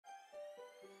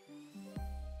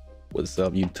What's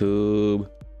up, YouTube?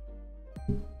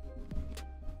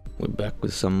 We're back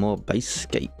with some more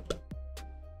BaseScape.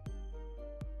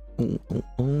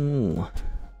 Oh.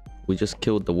 We just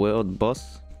killed the world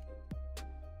boss,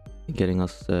 getting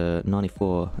us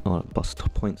 94 boss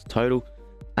points total,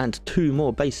 and 2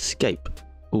 more BaseScape.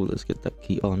 Oh, let's get that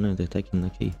key. Oh no, they're taking the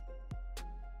key.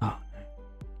 Oh no,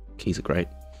 keys are great.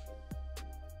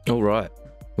 All right,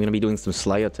 we're gonna be doing some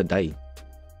Slayer today.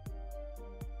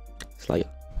 Slayer.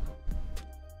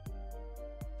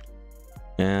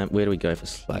 And where do we go for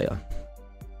Slayer?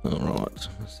 Alright,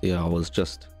 see, I was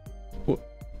just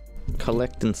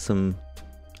collecting some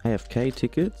AFK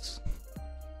tickets.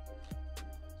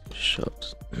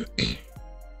 Shops.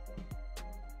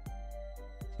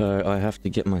 So I have to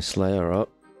get my Slayer up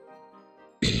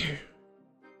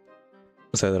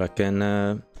so that I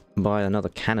can buy another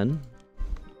cannon.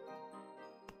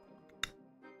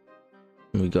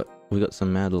 We got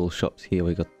some mad little shops here.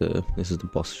 We got this is the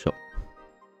boss shop.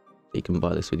 You can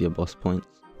buy this with your boss points,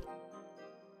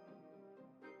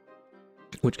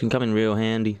 which can come in real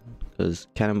handy because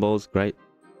cannonball's great.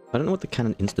 I don't know what the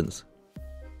cannon instance.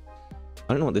 I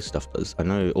don't know what this stuff does. I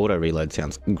know auto reload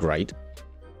sounds great.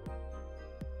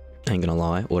 Ain't gonna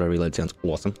lie, auto reload sounds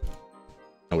awesome.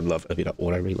 I would love a bit of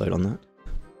auto reload on that.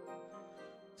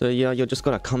 So yeah, you just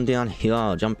gotta come down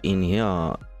here, jump in here.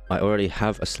 I already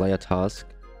have a Slayer task.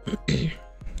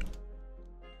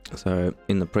 So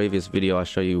in the previous video I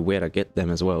show you where to get them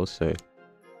as well, so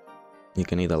you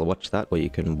can either watch that or you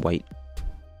can wait,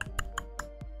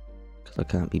 because I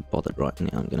can't be bothered right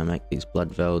now. I'm gonna make these blood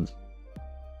velds,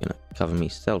 gonna cover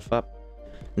myself up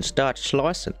and start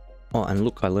slicing. Oh, and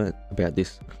look, I learned about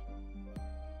this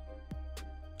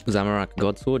Zamorak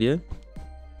Godsword. Yeah,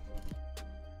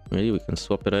 ready? We can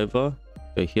swap it over,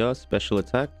 go here, special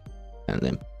attack, and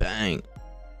then bang,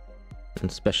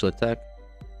 and special attack,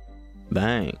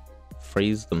 bang,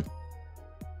 freeze them,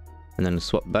 and then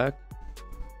swap back,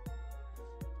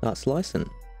 start slicing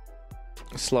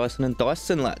and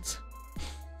dicing, lads.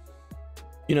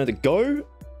 You know the go, you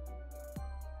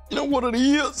know what it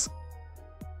is.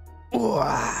 Oh,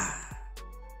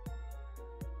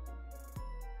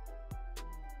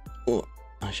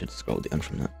 I should scroll down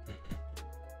from that.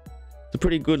 It's a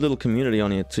pretty good little community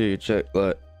on here too. Check,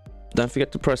 like, don't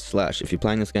forget to press slash. If you're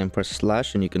playing this game, press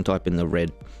slash and you can type in the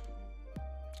red.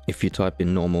 If you type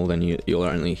in normal, then you'll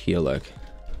only hear like,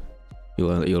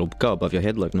 you'll go above your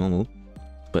head like normal,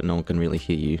 but no one can really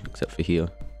hear you except for here.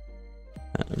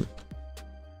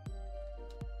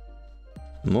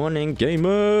 Morning,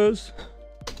 gamers!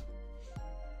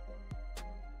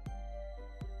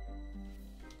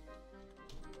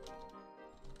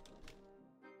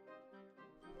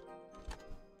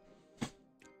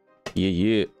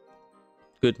 Yeah.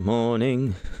 Good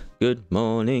morning. Good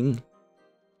morning.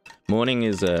 Morning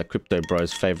is Crypto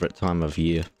Bro's favorite time of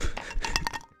year.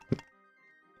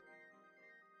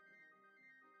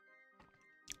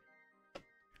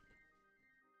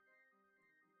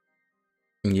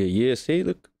 Yeah, see,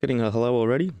 look, getting a hello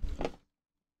already.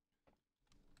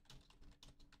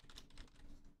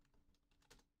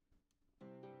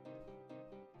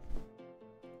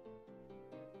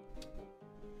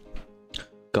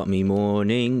 Got me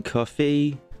morning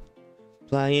coffee,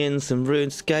 playing some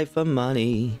RuneScape for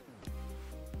money.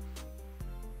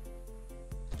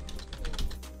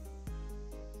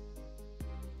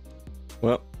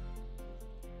 Well,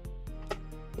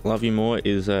 Love You More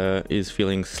is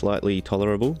feeling slightly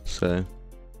tolerable, so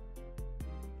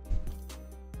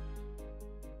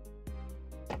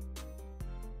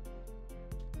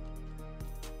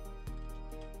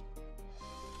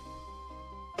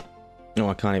no,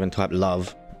 I can't even type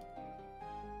love.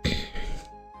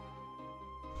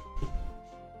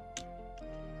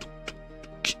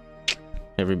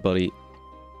 Everybody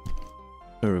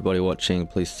watching,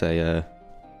 please say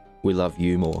we love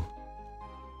you more.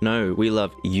 No, we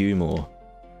love you more.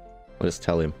 I'll just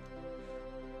tell him.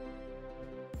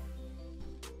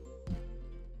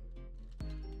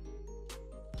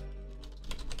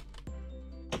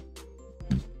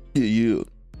 Yeah.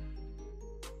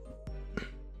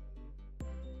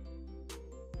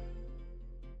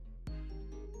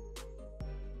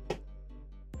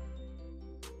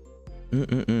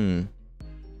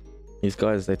 These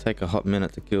guys, they take a hot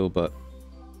minute to kill, but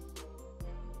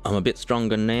I'm a bit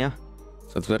stronger now,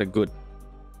 so it's very good.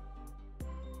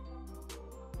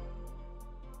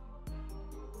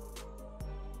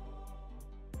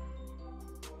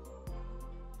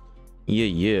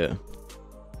 Yeah.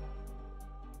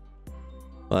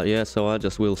 But yeah, so I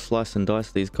just will slice and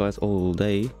dice these guys all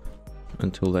day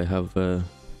until they have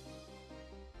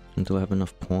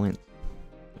enough points.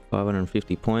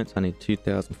 550 points. I need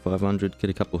 2,500. Get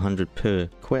a couple hundred per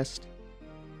quest.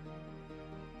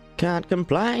 Can't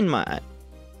complain, mate.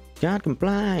 Can't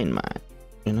complain, mate.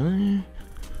 You know?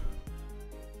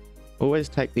 Always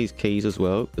take these keys as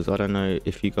well, because I don't know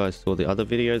if you guys saw the other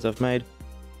videos I've made.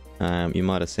 You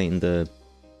might have seen the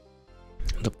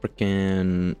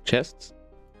freaking chests.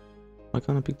 Why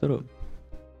can't I pick that up?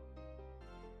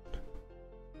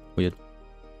 Weird.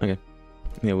 Okay.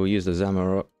 Yeah, we'll use the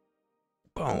Zamarok.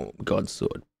 Boom. God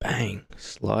sword. Bang.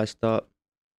 Sliced up.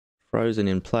 Frozen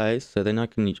in place. So then I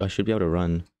should be able to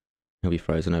run. He'll be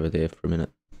frozen over there for a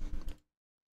minute.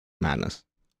 Madness.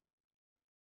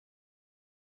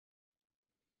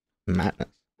 Madness.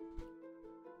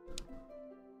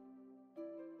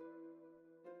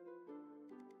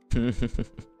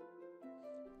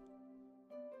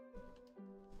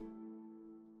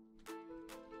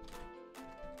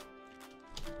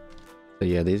 So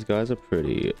yeah, these guys are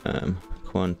pretty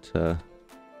quantate.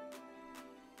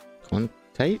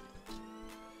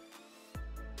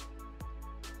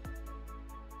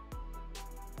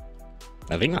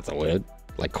 I think that's a word,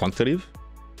 like quantitative.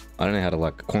 I don't know how to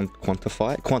like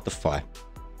quantify.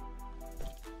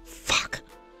 Fuck,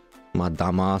 my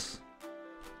dumbass.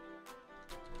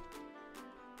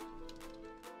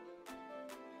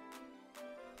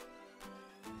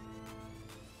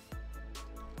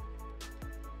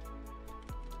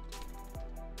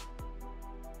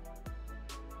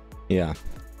 Yeah,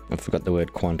 I forgot the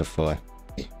word quantify.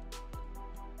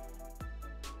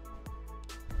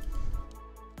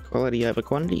 Quality over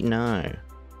quantity? No.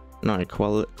 No,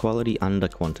 quality under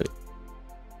quantity.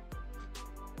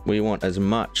 We want as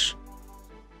much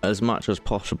as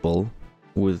possible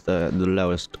with the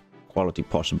lowest quality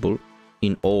possible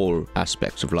in all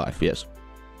aspects of life, yes.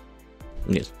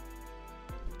 Yes.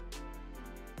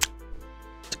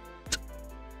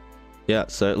 Yeah,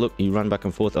 so look, you run back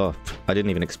and forth. Oh, I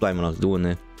didn't even explain what I was doing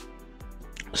there.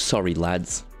 Sorry,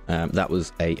 lads. That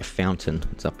was a fountain.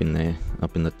 It's up in there,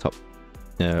 up in the top,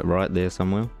 right there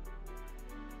somewhere.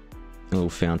 A little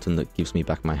fountain that gives me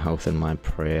back my health and my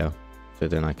prayer. So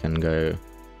then I can go,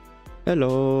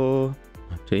 hello,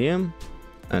 to him,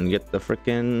 and get the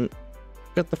freaking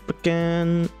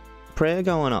prayer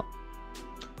going up.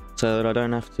 So that I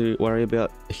don't have to worry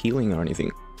about healing or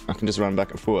anything. I can just run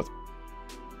back and forth.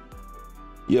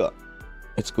 Yeah,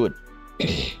 it's good.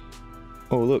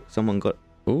 Oh look, someone got.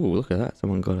 Oh, look at that!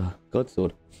 Someone got a god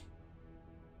sword.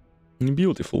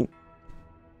 Beautiful.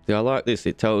 See, I like this.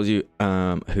 It tells you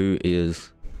who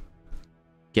is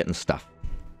getting stuff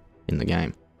in the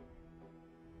game.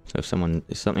 So if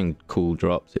something cool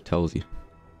drops, it tells you.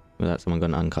 Without someone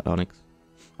got an uncut onyx.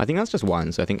 I think that's just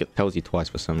one. So I think it tells you twice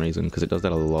for some reason because it does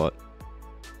that a lot.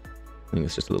 I think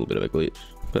it's just a little bit of a glitch.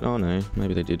 But oh no,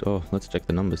 maybe they did. Oh, let's check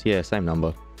the numbers. Yeah, same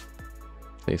number.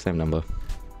 See, same number.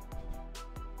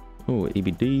 Oh,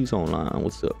 EBD's online.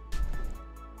 What's up?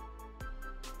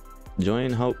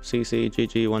 Join, Hope, CC,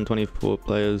 GG, 124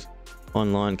 players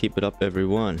online. Keep it up,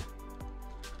 everyone.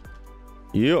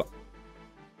 Yeah.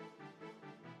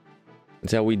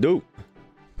 That's how we do.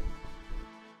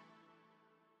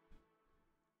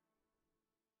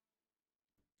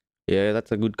 Yeah,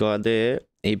 that's a good guy there.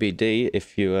 EBD,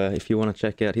 if you want to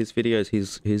check out his videos,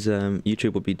 his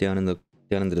YouTube will be down in the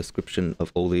description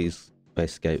of all these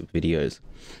BaseScape videos.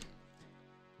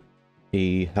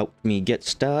 He helped me get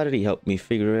started. He helped me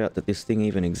figure out that this thing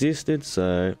even existed.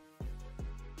 So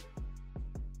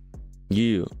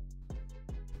yeah.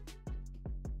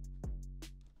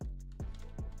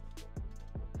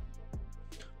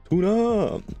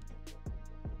 Tuna.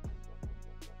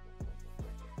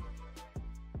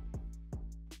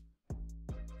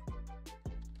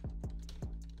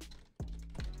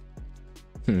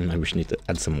 Maybe we should need to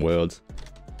add some words.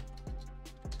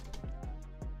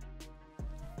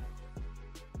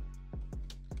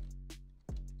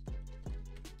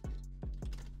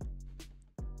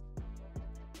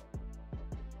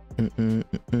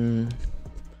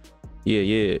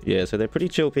 Yeah. So they're pretty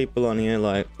chill people on here.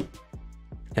 Like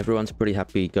everyone's pretty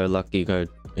happy, go lucky, go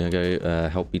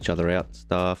help each other out,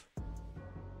 stuff.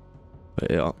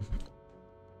 But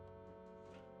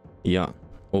yeah,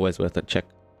 always worth a check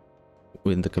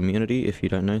with the community. If you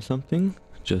don't know something,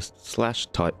 just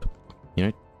type,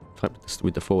 type this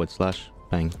with the /,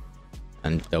 bang,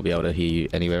 and they'll be able to hear you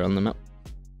anywhere on the map.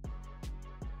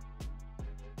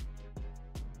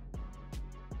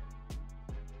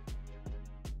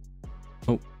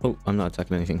 Oh, I'm not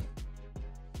attacking anything.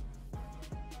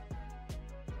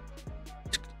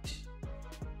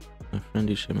 My friend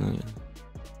is showing.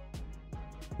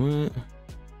 What?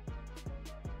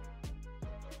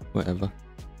 Whatever.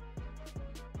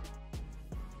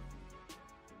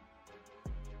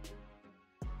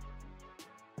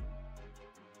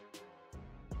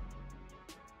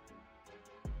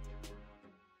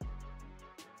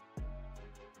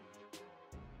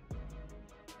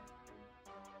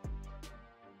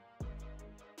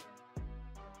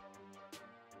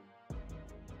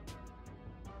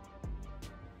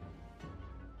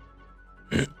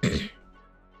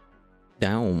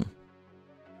 Down.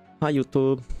 Hi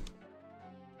YouTube.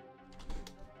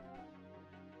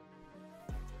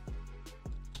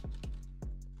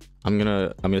 I'm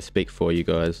gonna speak for you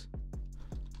guys.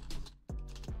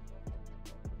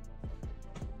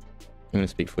 I'm gonna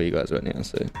speak for you guys right now.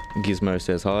 So Gizmo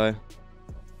says hi.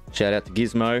 Shout out to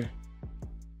Gizmo.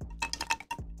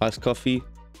 Iced coffee.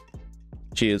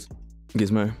 Cheers,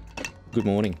 Gizmo. Good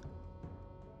morning.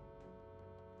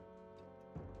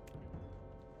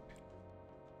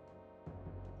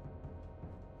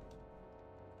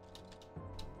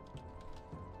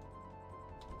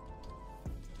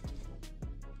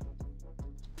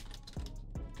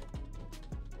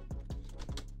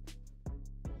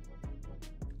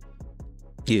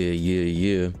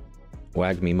 Yeah.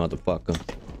 Wag me, motherfucker.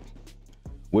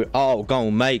 We're all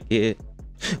gonna make it.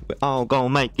 We're all gonna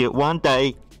make it one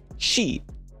day. Shit.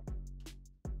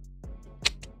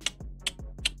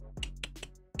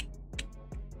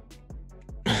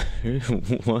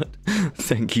 What?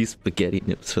 Thank you, Spaghetti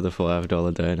Nips, for the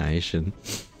 $5 donation.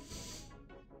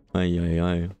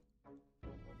 Aye.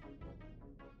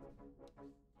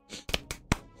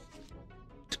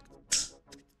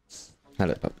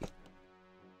 Hello, puppy.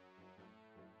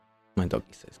 My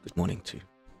doggy says good morning too.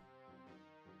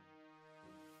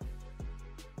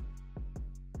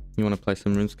 You want to play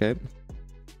some RuneScape?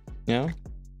 Yeah? Want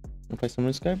to play some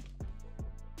RuneScape?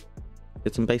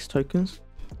 Get some base tokens?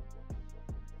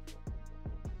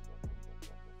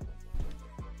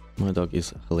 My dog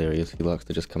is hilarious. He likes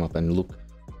to just come up and look,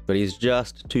 but he's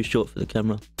just too short for the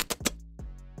camera.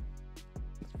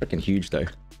 He's freaking huge though.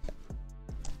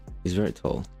 He's very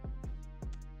tall.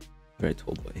 Very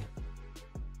tall boy.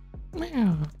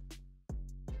 Meow.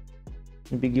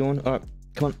 Big yawn. Alright,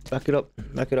 come on, back it up.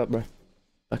 Back it up, bro.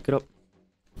 Back it up.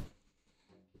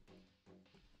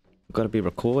 Gotta be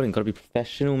recording, gotta be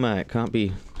professional, mate. Can't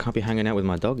be hanging out with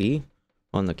my doggy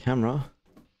on the camera.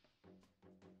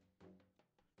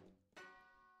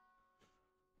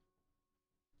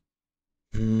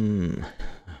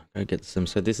 Go get some.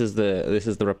 So this is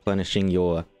the replenishing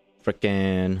your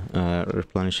frickin'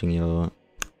 replenishing your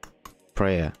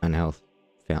prayer and health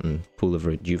fountain, pool of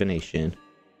rejuvenation.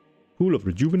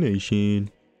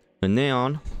 And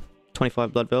now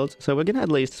 25 blood bells. So we're gonna at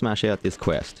least smash out this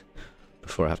quest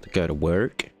before I have to go to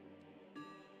work.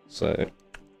 So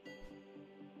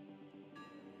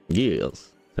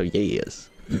yes. Oh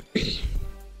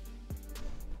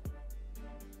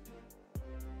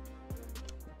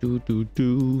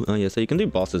yeah, so you can do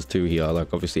bosses too here.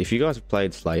 Like obviously if you guys have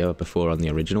played Slayer before on the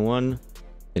original one,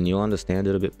 then you'll understand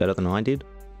it a bit better than I did.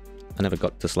 I never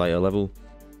got to Slayer level.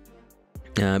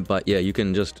 But yeah, you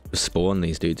can just spawn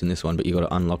these dudes in this one, but you got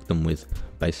to unlock them with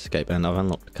BaseScape, and I've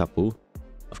unlocked a couple.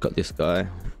 I've got this guy.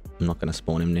 I'm not going to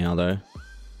spawn him now though.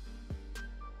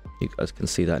 You guys can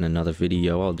see that in another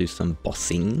video. I'll do some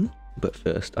bossing, but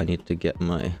first I need to get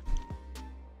my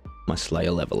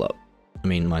Slayer level up. I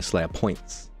mean my Slayer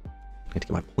points. I need to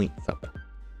get my points up.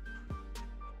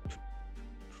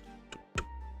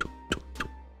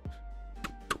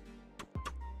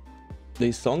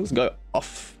 These songs go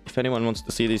off. If anyone wants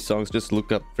to see these songs, just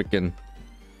look up freaking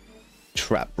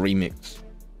Trap Remix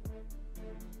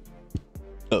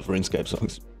of RuneScape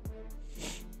songs.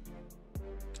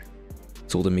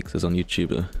 It's all the mixes on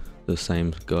YouTube are the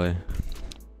same guy.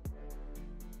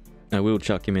 I will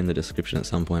chuck him in the description at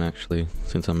some point actually,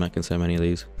 since I'm making so many of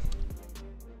these.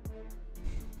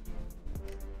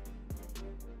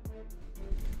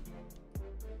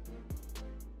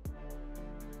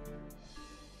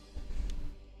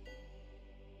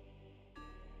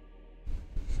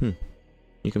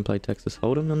 You can play Texas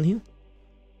Hold'em on here.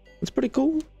 It's pretty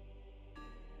cool.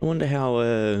 I wonder how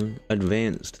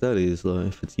advanced that is, though,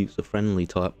 if it's user-friendly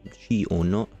type shit or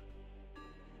not.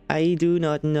 I do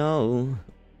not know.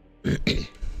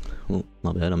 Oh,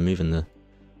 my bad. I'm moving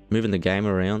the game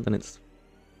around and it's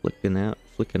flicking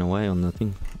away on the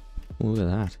thing. Look at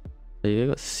that. So you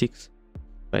got 6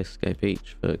 BaseScape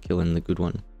each for killing the good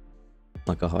one,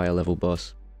 like a higher level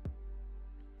boss.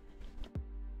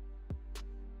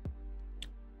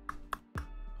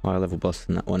 Higher level boss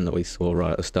than that one that we saw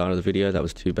right at the start of the video. That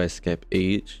was 2 BaseScape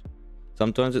each.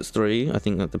 Sometimes it's 3. I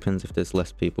think that depends if there's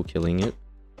less people killing it.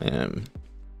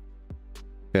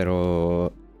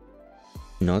 Pero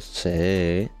no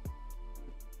sé.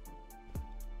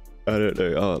 I don't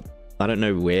know. I don't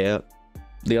know where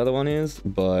the other one is,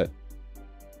 but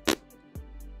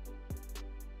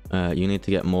you need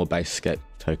to get more BaseScape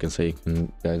tokens so you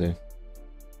can go there.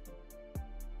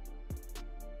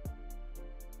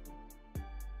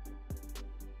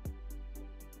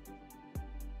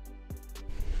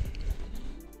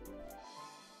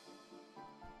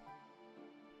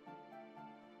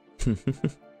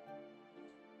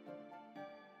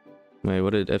 Wait,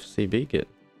 what did FCB get?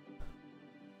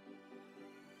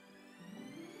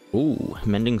 Ooh,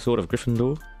 Mending Sword of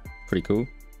Gryffindor. Pretty cool.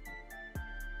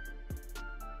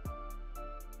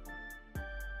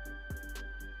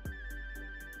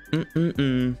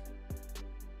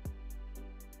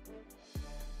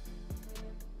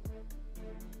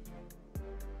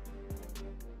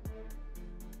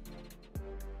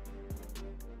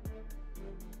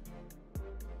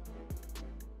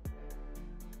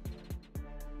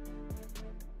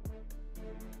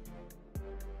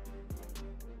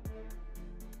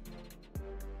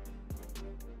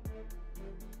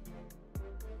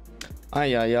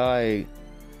 Aye, aye, aye.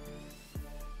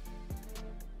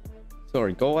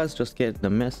 Sorry, guys, just getting a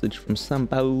message from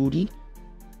somebody.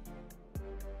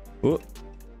 Oh,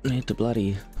 need to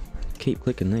bloody keep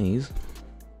clicking these.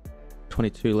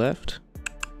 22 left.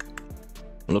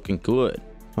 Looking good.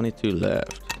 22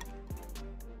 left.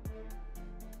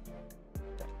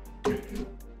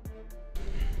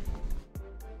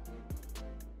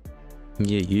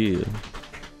 Yeah.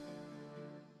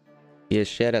 Yeah,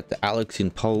 shout out to Alex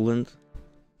in Poland.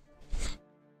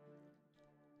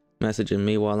 Messaging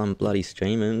me while I'm bloody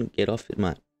streaming. Get off it,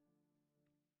 mate.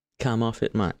 Come off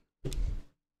it, mate.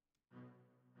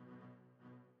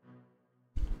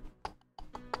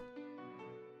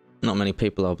 Not many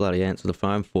people I'll bloody answer the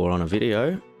phone for on a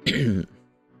video.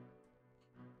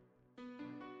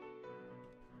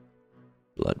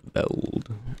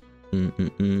 Bloodveld.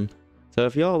 So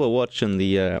if y'all were watching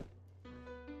the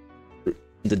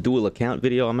dual account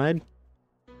video I made,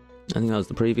 I think that was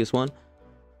the previous one.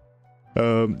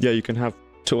 Yeah, you can have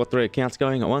 2 or 3 accounts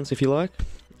going at once if you like.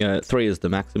 3 is the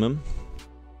maximum.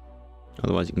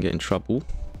 Otherwise you can get in trouble.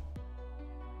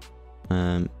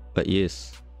 But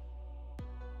yes.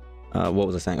 What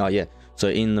was I saying? Oh yeah. So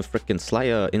in the frickin'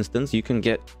 Slayer instance, you can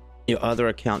get your other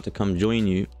account to come join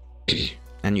you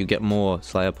and you get more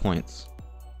Slayer points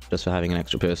just for having an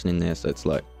extra person in there. So it's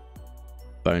like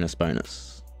bonus.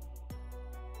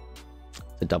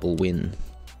 It's a double win.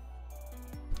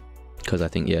 Because I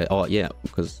think, yeah, oh yeah,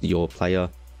 because your player,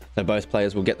 so both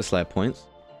players will get the Slayer points.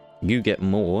 You get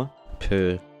more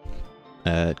per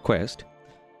quest,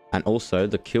 and also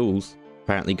the kills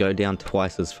apparently go down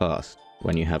twice as fast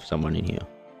when you have someone in here.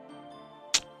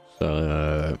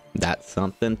 So that's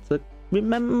something to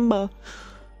remember.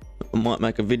 I might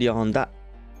make a video on that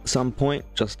at some point,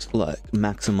 just like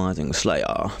maximizing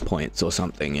Slayer points or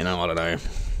something, you know, I don't know.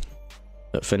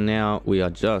 But for now, we are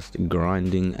just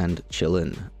grinding and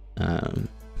chilling.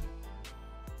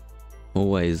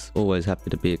 Always happy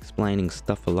to be explaining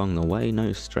stuff along the way,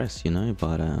 no stress, you know,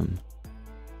 but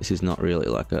this is not really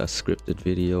like a scripted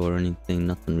video or anything,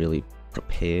 nothing really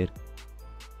prepared.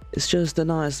 It's just a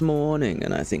nice morning,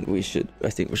 and I think we should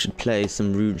play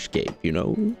some RuneScape, you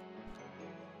know?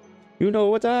 You know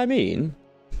what I mean?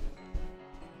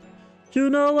 You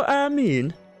know what I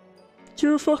mean?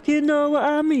 You fucking know what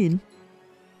I mean?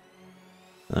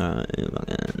 Alright,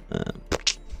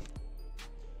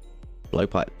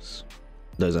 blowpipes.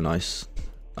 Those are nice.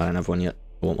 I don't have one yet.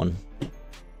 I want one.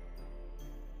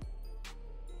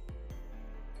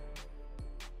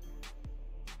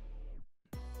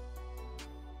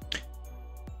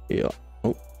 Yeah.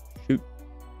 Oh, shoot.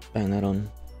 Bang that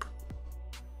on.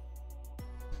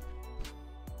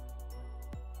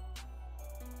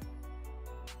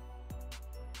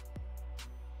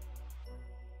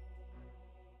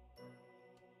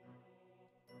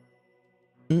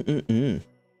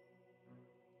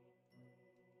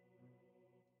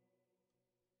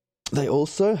 They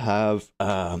also have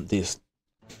this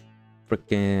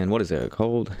freaking, what is it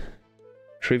called?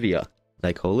 Trivia,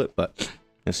 they call it, but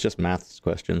it's just maths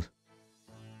questions.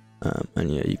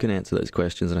 And yeah, you can answer those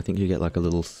questions, and I think you get like a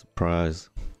little surprise,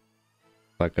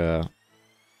 like a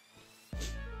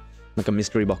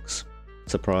mystery box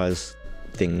surprise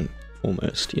thing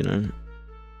almost, you know.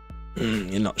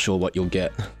 You're not sure what you'll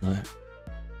get. No.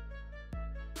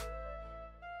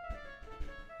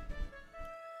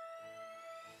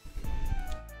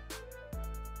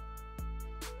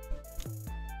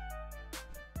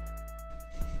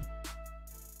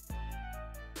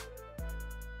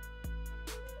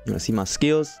 You wanna see my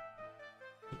skills?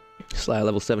 Slayer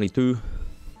level 72.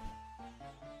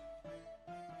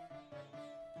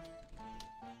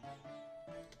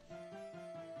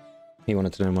 He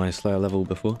wanted to know my Slayer level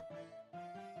before.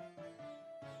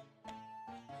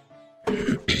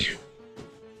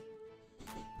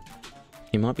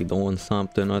 He might be doing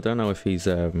something. I don't know if he's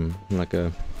like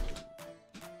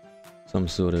some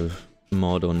sort of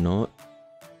mod or not.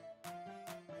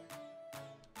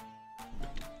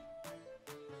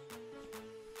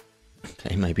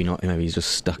 Okay, maybe not. Maybe he's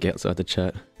just stuck outside the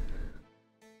chat.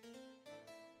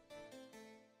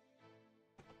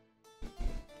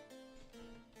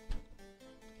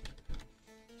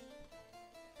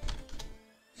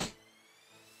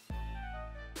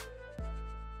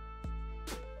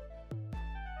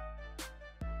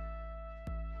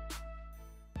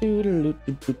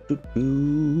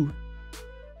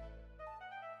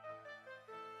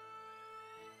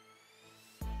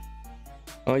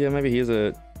 Oh yeah, maybe here's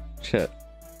a chat.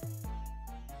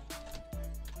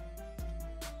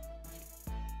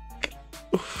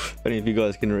 If any of you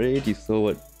guys can read, you saw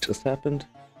what just happened.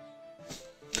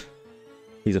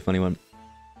 He's a funny one.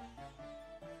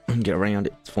 Get around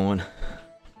it, it's fine.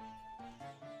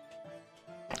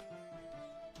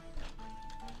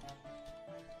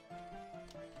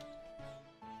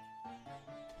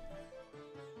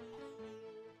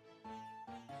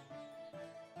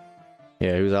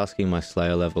 Yeah, he was asking my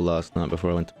Slayer level last night before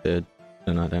I went to bed,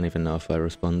 and I don't even know if I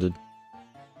responded.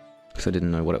 Because I didn't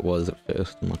know what it was at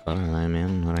first. I'm like, I don't know,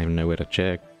 man. I don't even know where to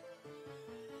check.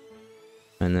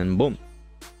 And then, boom.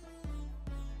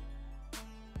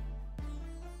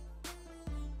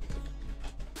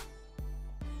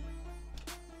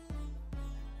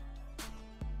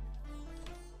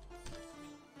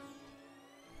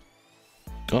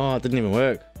 Oh, it didn't even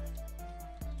work.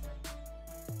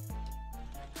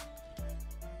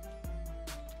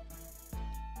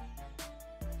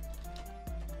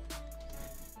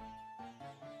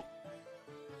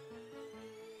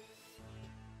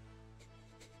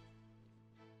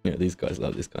 Yeah, these guys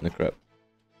love this kind of crap.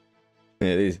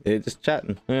 Yeah, they're just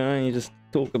chatting. You know, you just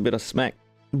talk a bit of smack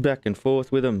back and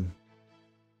forth with them.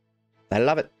 They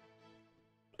love it.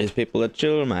 These people are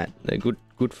chill, mate. They're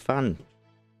good fun.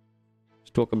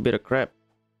 Just talk a bit of crap.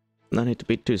 No need to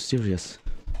be too serious.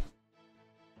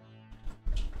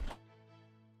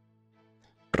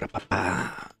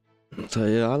 So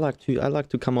yeah, I like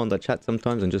to come on the chat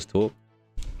sometimes and just talk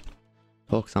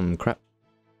some crap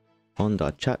on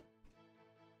the chat.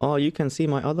 Oh, you can see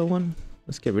my other one?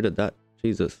 Let's get rid of that.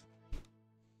 Jesus.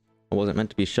 I wasn't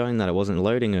meant to be showing that. It wasn't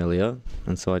loading earlier.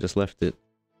 And so I just left it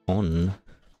on.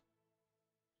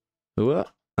 Ooh,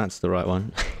 that's the right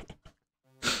one.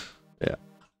 Yeah.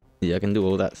 Yeah, I can do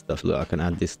all that stuff. Look, I can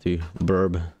add this to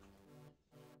Burb.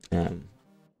 Yeah,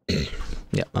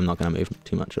 I'm not going to move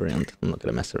too much around. I'm not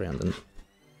going to mess around and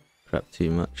crap too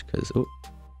much because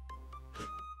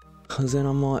then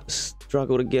I might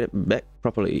struggle to get it back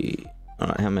properly.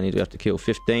 Alright, how many do we have to kill?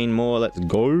 15 more, let's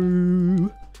go!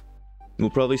 We'll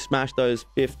probably smash those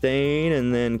 15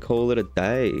 and then call it a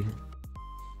day.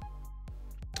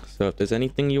 So if there's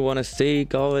anything you want to see,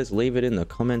 guys, leave it in the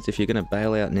comments. If you're going to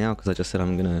bail out now, because I just said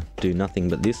I'm going to do nothing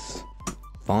but this,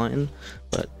 fine.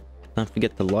 But don't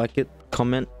forget to like it,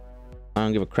 comment. I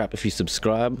don't give a crap if you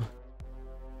subscribe.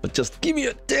 But just give me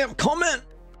a damn comment!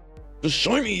 Just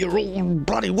show me you're all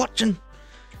bloody watching.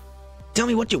 Tell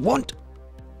me what you want.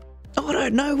 I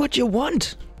don't know what you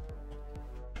want.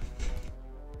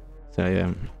 So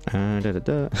yeah,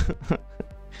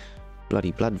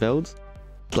 bloody blood velds,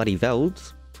 bloody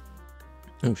velds.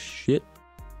 Oh shit!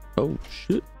 Oh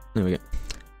shit! There we go.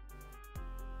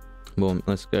 Boom.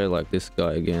 Let's go like this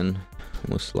guy again. And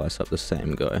we'll slice up the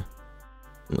same guy. And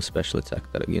we'll special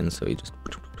attack that again, so he just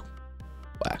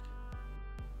whack.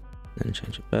 Then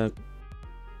change it back.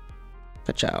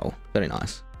 Ka-chow. Very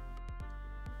nice.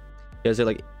 Yeah, so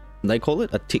like. They call it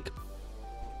a tick.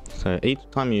 So each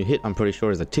time you hit, I'm pretty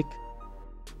sure is a tick.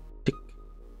 Tick.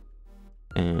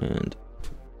 And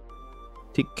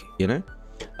tick, you know?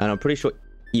 And I'm pretty sure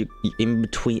you in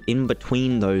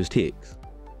between those ticks.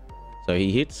 So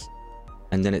he hits,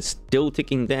 and then it's still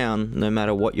ticking down no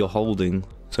matter what you're holding.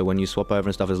 So when you swap over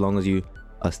and stuff, as long as you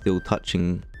are still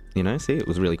touching, you know, see, it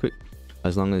was really quick.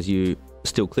 As long as you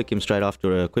still click him straight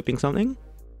after equipping something,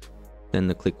 then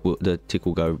the tick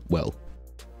will go well.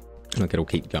 Like it'll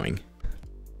keep going.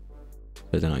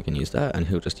 So then I can use that and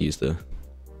he'll just use the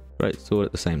great sword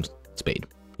at the same speed,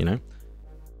 you know?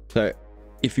 So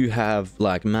if you have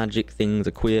like magic things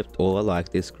equipped or like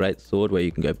this great sword where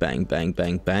you can go bang, bang,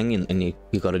 bang, bang, and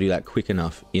you got to do that quick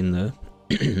enough in the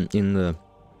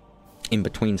in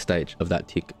between stage of that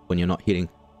tick when you're not hitting,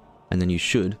 and then you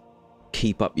should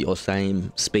keep up your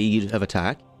same speed of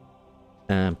attack,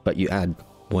 but you add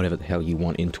whatever the hell you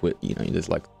want into it. You know, there's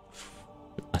like,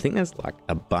 I think there's like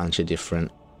a bunch of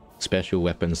different special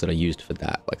weapons that are used for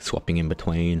that, like swapping in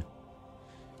between.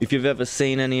 If you've ever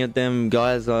seen any of them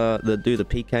guys that do the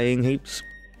PKing heaps,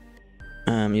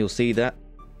 you'll see that.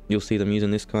 You'll see them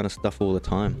using this kind of stuff all the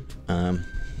time.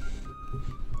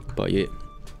 But yeah,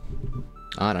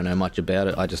 I don't know much about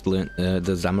it. I just learnt the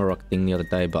Zamarok thing the other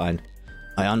day, but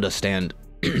I understand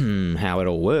how it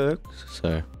all works,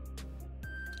 so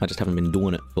I just haven't been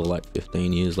doing it for like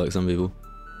 15 years like some people.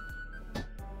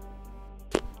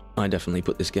 I definitely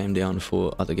put this game down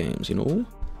for other games, you know?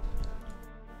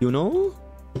 You know?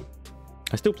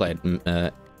 I still played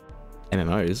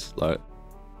MMOs, like,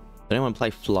 I don't want to play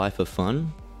Fly for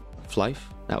fun. Flyf?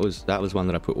 That was one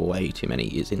that I put way too many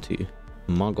years into.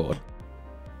 My god.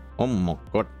 Oh my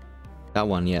god. That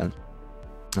one, yeah.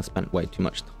 I spent way too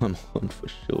much time on for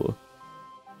sure.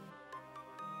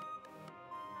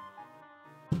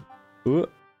 Ooh.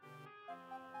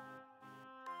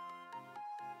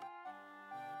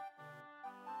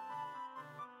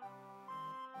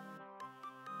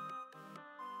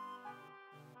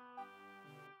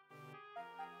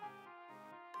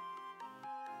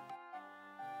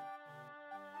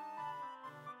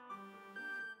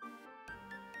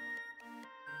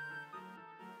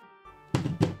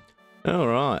 All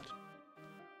right.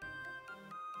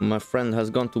 My friend has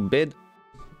gone to bed.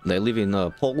 They live in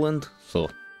Poland, so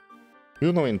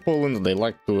you know, in Poland they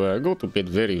like to go to bed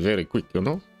very, very quick. You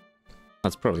know,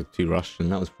 that's probably too Russian.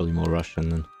 That was probably more Russian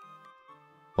than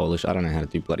Polish. I don't know how to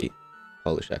do bloody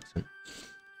Polish accent.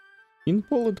 In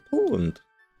Poland, Poland.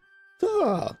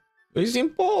 Ah, it's in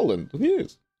Poland.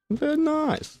 Yes, very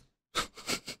nice.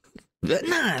 Very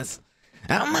nice.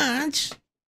 How much?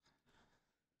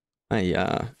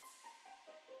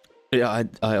 Yeah,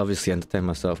 I obviously entertain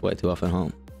myself way too often at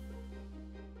home.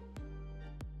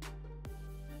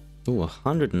 Ooh,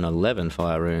 111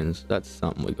 fire runes. That's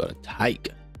something we gotta take.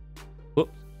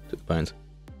 Whoops, took the bones.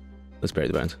 Let's bury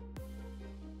the bones.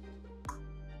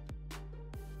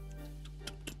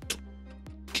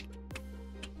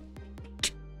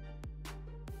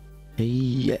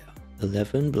 Yeah,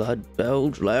 11 blood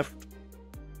belge left.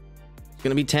 It's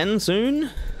gonna be 10 soon.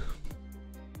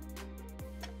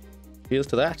 Cheers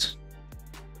to that.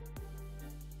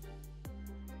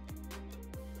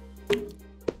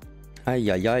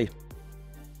 Ay, ay, ay.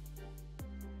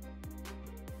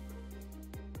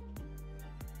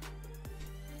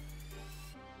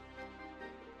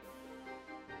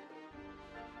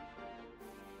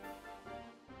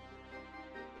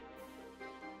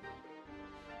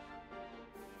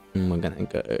 And we're gonna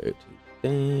go to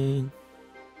thing.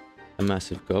 A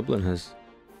massive goblin has...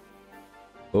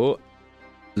 Oh,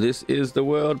 this is the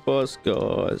world boss,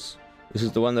 guys. This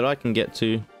is the one that I can get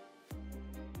to.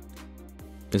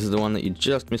 This is the one that you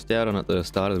just missed out on at the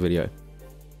start of the video.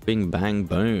 Bing, bang,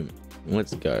 boom.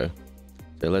 Let's go.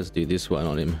 So let's do this one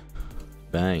on him.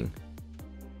 Bang.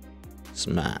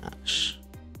 Smash.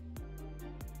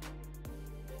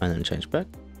 And then change back.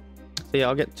 So yeah,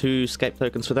 I'll get 2 scape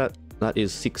tokens for that. That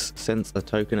is 6 cents a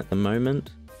token at the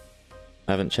moment.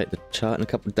 I haven't checked the chart in a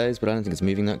couple of days, but I don't think it's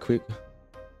moving that quick.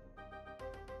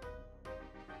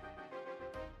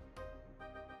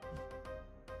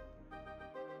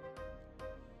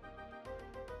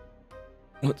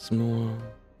 What's more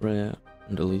rare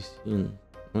and Elysian?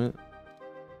 Right?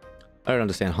 I don't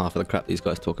understand half of the crap these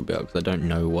guys talk about because I don't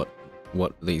know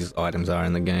what these items are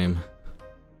in the game.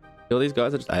 All these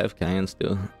guys are just AFK and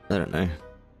still. I don't know.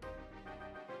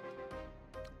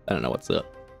 I don't know what's up.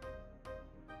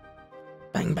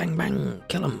 Bang, bang, bang.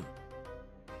 Kill him.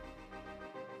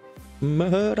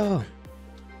 Murder.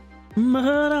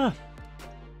 Murder.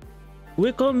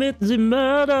 We commit the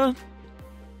murder.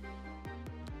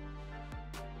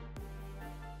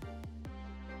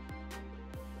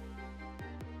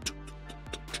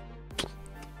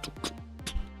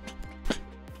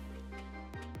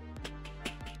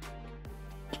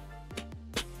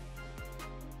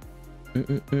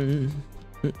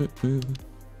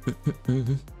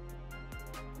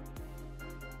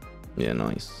 Yeah,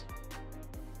 nice.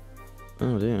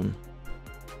 Oh damn.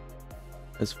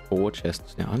 There's 4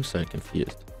 chests now. I'm so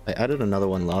confused. I added another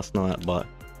one last night, but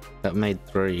that made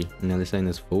 3. And now they're saying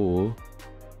there's 4.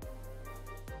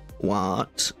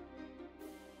 What?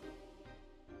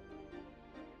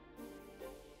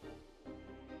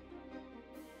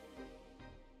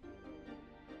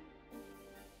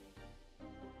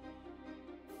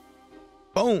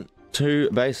 Boom! 2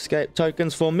 BaseScape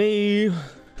tokens for me.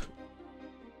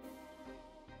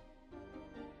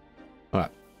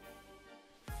 Alright.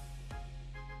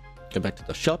 Go back to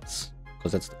the shops,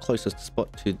 because that's the closest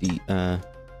spot to the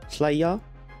Slayer.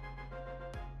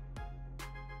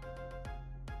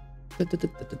 Oh,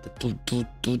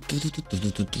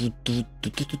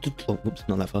 whoops,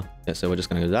 not that far. Yeah, so we're just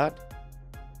gonna do that.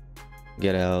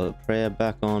 Get our prayer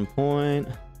back on point.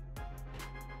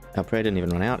 Our prayer didn't even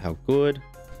run out, how good.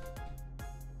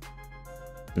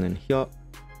 And then here.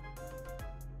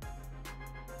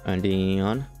 And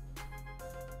then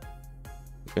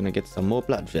we're gonna get some more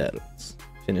blood vials.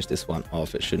 finish this one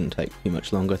off. It shouldn't take too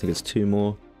much longer. I think it's two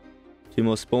more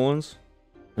spawns.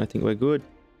 I think we're good.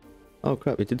 Oh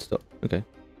crap, it did stop. Okay.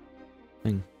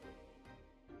 Dang.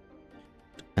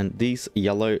 And these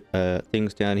yellow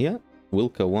things down here,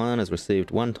 Wilka 1 has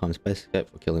received 1 times BaseScape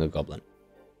for killing a goblin.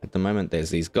 At the moment,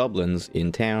 there's these goblins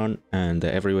in town, and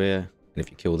they're everywhere. And if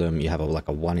you kill them, you have like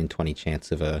a 1 in 20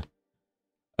 chance of a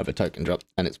token drop.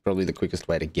 And it's probably the quickest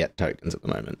way to get tokens at the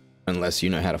moment, unless you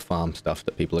know how to farm stuff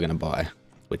that people are going to buy,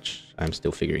 which I'm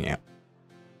still figuring out.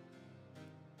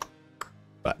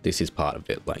 But this is part of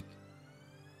it, like.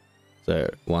 So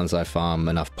once I farm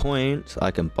enough points,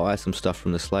 I can buy some stuff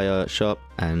from the Slayer shop,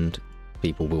 and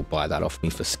people will buy that off me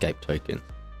for scape tokens.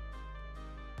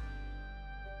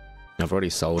 I've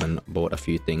already sold and bought a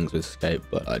few things with Scape,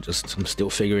 but I'm still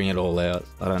figuring it all out.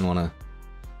 I don't want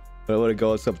to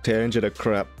go on some tangent of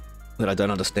crap that I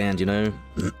don't understand, you know.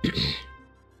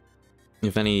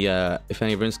 If any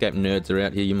RuneScape nerds are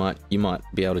out here, you might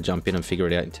be able to jump in and figure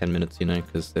it out in 10 minutes, you know,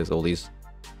 because there's all these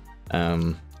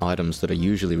items that are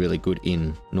usually really good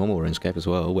in normal RuneScape as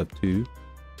well, Web 2.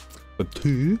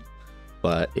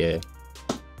 But yeah,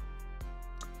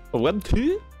 Web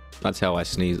 2. That's how I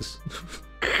sneeze.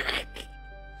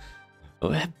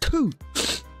 Web 2.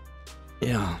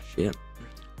 Yeah, shit.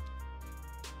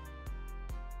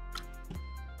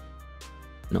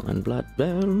 9 blood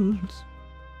bells.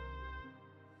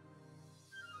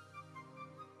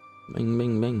 Bing,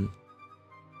 bing, bing.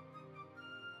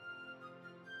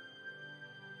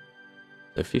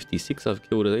 So 56 I've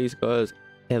killed of these guys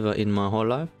ever in my whole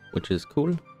life, which is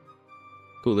cool.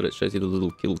 Cool that it shows you the little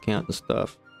kill count and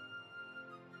stuff.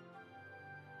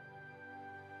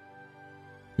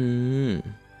 3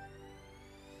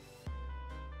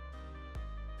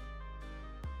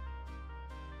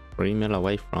 mil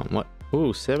away from what?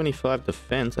 Ooh, 75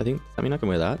 defense. I think. I mean, I can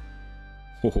wear that.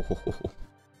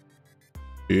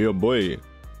 Yeah, boy.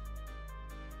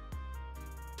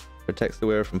 Protects the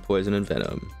wearer from poison and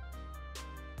venom.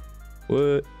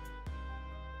 What?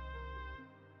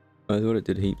 I thought it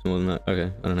did heaps more than that.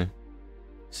 Okay, I don't know.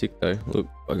 Sick though. Look,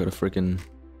 I got a freaking.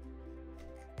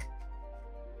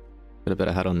 Got a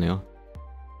better hat on now.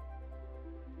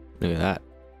 Look at that.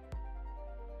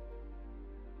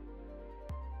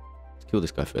 Let's kill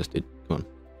this guy first, dude. Come on.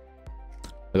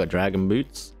 I got dragon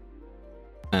boots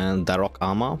and Darok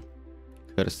armor,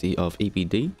 courtesy of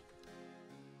EPD.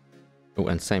 Oh,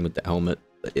 and same with the helmet.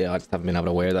 But yeah, I just haven't been able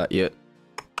to wear that yet.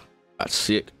 That's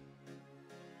sick.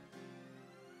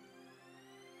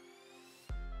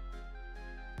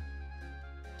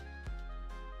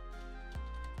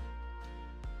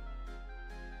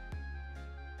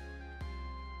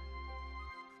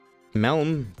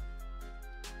 Melm,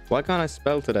 why can't I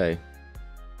spell today?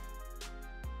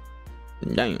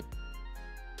 Dang.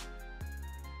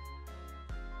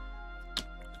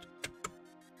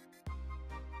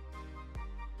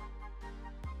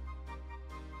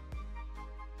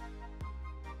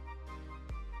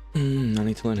 I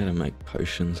need to learn how to make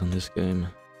potions on this game.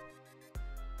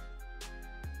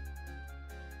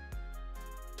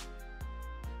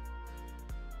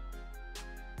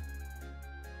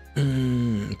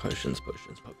 Potions.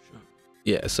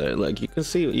 Yeah, so like you can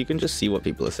just see what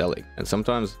people are selling, and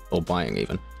sometimes, or buying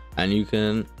even, and you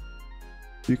can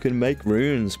make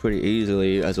runes pretty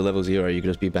easily as a level 0. You could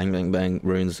just be bang bang bang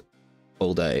runes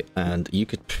all day, and you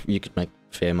could make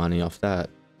fair money off that,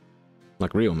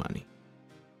 like real money.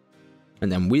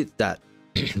 And then with that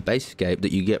BaseScape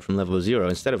that you get from level 0,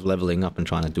 instead of leveling up and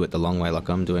trying to do it the long way like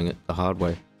I'm doing it the hard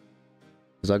way,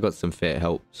 because I got some fair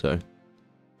help, so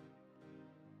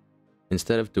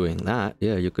instead of doing that,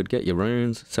 yeah, you could get your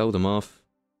runes, sell them off,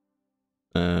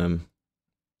 and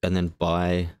then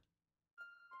buy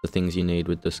the things you need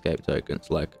with the scape tokens,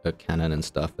 like a cannon and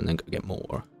stuff, and then go get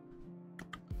more.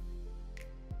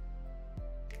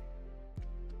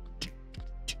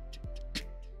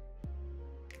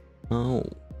 Oh.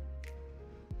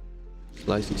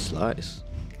 Slicey slice.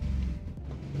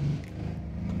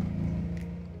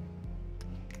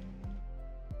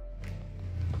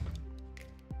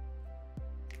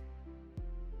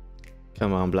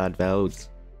 Come on, blood velds.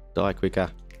 Die quicker.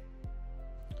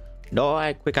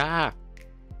 Die quicker! I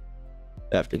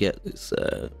have to get this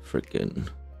freaking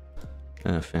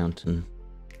fountain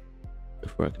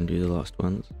before I can do the last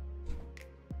ones.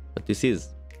 But this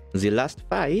is the last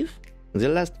 5. The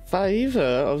last 5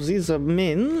 of these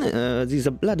men, these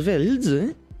blood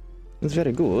velds. It's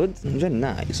very good, very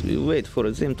nice. We'll wait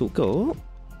for them to go.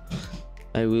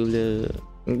 I will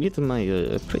get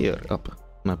my prayer up.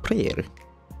 My prayer.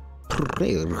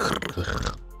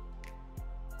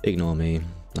 Ignore me.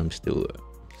 I'm still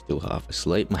half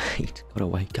asleep, mate. Gotta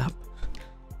wake up.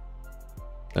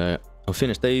 I'll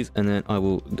finish these and then I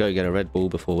will go get a Red Bull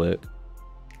before work.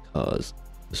 Because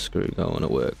screw going to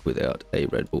work without a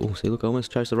Red Bull. See, look, I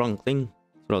almost chose the wrong thing.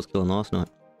 That's what I was killing last night.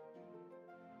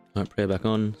 Alright, prayer back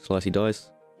on. Slicey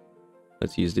dice.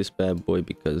 Let's use this bad boy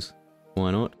because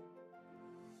why not?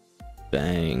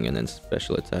 Bang, and then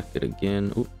special attack it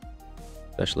again. Oop.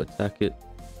 Special attack it.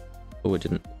 Oh, it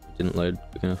didn't load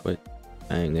quick enough. Wait.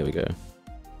 Bang, there we go.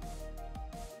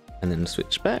 And then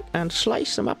switch back and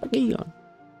slice them up again.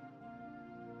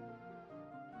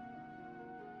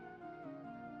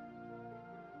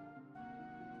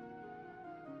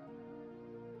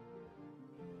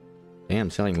 Damn,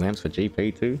 selling lamps for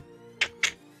GP too?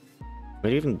 Where do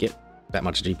you even get that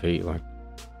much GP? Like,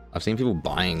 I've seen people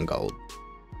buying gold.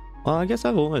 Well, I guess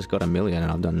I've almost got 1 million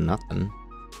and I've done nothing.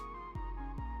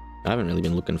 I haven't really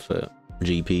been looking for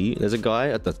GP. There's a guy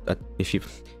at the if you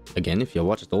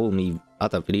watched all me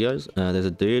other videos, there's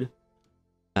a dude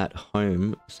at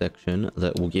home section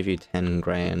that will give you 10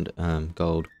 grand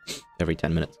gold every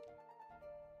 10 minutes.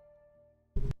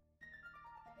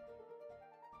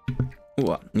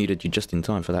 Oh, I needed you just in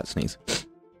time for that sneeze.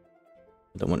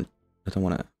 I don't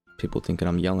want people thinking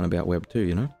I'm yelling about Web 2,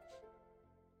 you know?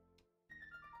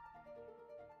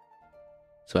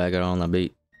 Swagger on the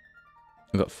beat.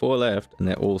 I've got 4 left, and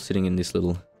they're all sitting in this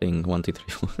little thing. 1, 2, 3,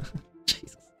 4.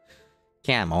 Jesus.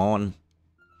 Come on.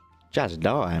 Just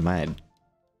die, man.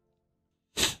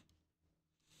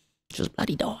 Just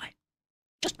bloody die.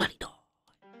 Just bloody die.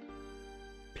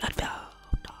 Blood die.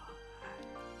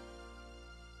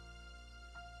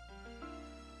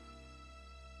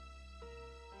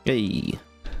 Hey.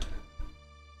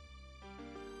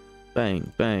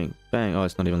 Bang, bang, bang. Oh,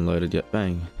 it's not even loaded yet.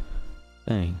 Bang.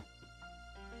 Bang.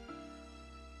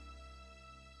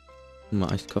 My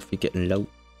iced coffee getting low.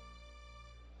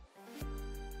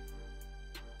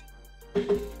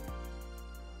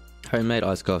 Homemade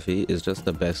iced coffee is just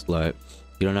the best. Like,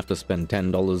 you don't have to spend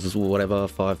 $10 or whatever,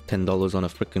 $5, $10 on a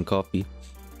freaking coffee,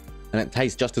 and it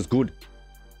tastes just as good.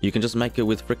 You can just make it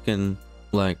with freaking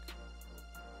like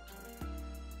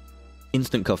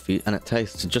instant coffee, and it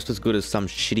tastes just as good as some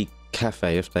shitty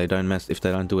cafe if they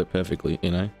don't do it perfectly,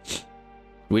 you know.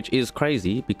 Which is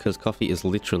crazy because coffee is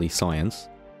literally science.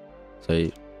 So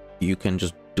you can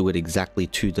just do it exactly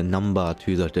to the number,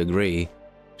 to the degree,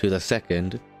 to the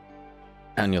second,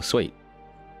 and you're sweet.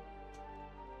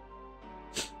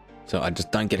 So I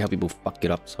just don't get how people fuck it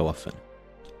up so often.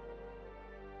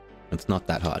 It's not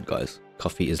that hard, guys.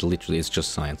 Coffee is literally, it's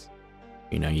just science.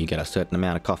 You know, you get a certain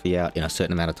amount of coffee out in a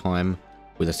certain amount of time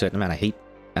with a certain amount of heat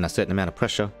and a certain amount of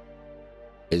pressure.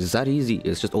 It's that easy.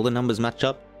 It's just all the numbers match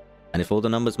up. And if all the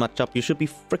numbers match up, you should be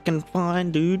freaking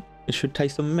fine, dude. It should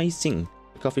taste amazing.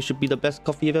 The coffee should be the best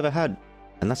coffee you've ever had.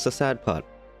 And that's the sad part.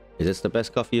 Is it's the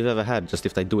best coffee you've ever had, just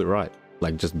if they do it right.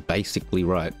 Like, just basically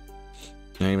right.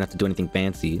 You don't even have to do anything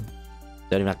fancy. You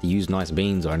don't even have to use nice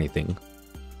beans or anything.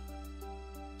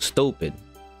 Stupid.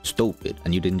 Stupid.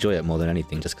 And you'd enjoy it more than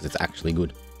anything just because it's actually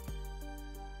good.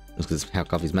 Just because it's how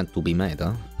coffee's meant to be made,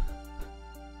 huh?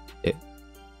 Yeah.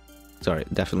 Sorry,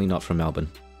 definitely not from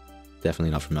Melbourne.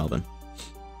 Definitely not from Melbourne.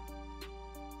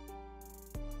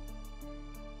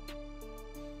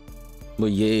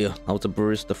 But yeah, I was a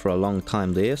barista for a long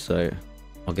time there, so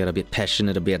I'll get a bit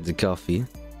passionate about the coffee.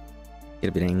 Get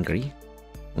a bit angry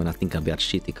when I think about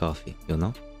shitty coffee, you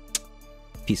know?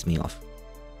 Piss me off.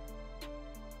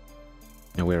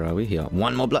 Now where are we here?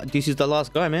 One more blood. This is the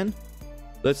last guy, man.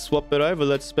 Let's swap it over.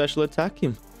 Let's special attack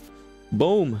him.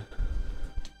 Boom.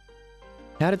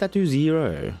 How did that do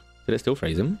 0? Did I still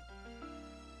freeze him?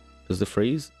 Does the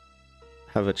freeze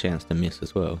have a chance to miss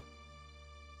as well?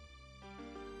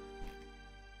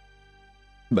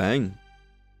 Bang.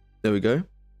 There we go.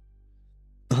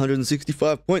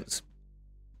 165 points.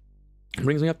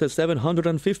 Brings me up to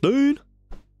 715.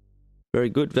 Very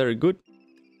good, very good.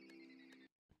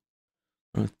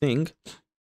 I think,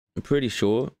 I'm pretty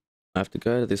sure I have to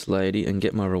go to this lady and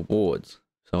get my rewards.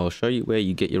 So I'll show you where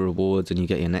you get your rewards and you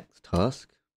get your next task.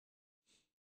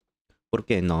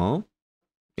 Porque no?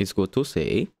 It's good to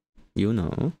say. You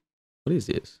know. What is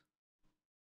this?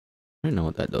 I don't know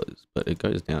what that does, but it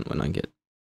goes down when I get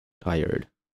tired.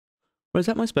 Or is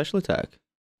that my special attack?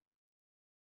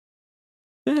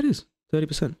 Yeah, it is.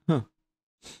 30%. Huh.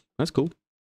 That's cool.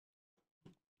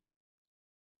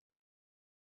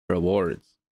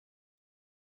 Rewards.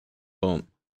 Boom.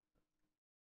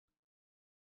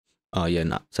 Oh yeah,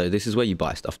 no. So this is where you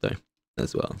buy stuff though,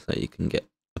 as well. So you can get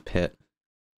a pet.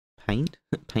 Paint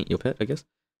your pet, I guess.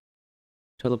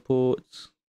 Teleports.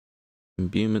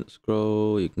 Imbuement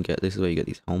scroll. You can get, this is where you get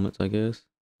these helmets, I guess.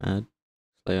 Add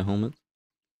Slayer helmets.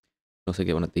 Also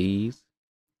get one of these.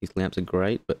 These lamps are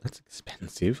great, but that's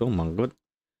expensive. Oh my god.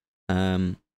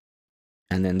 And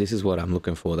then this is what I'm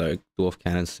looking for though. Dwarf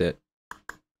cannon set.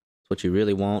 It's what you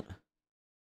really want.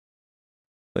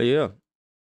 But yeah.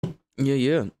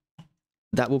 Yeah.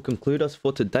 That will conclude us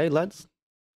for today, lads.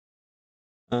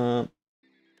 I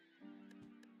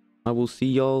will see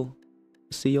y'all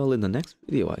in the next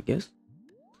video, I guess.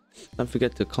 Don't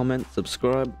forget to comment,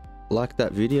 subscribe, like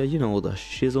that video, you know, all the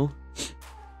shizzle.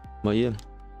 But yeah,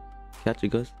 catch you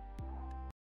guys.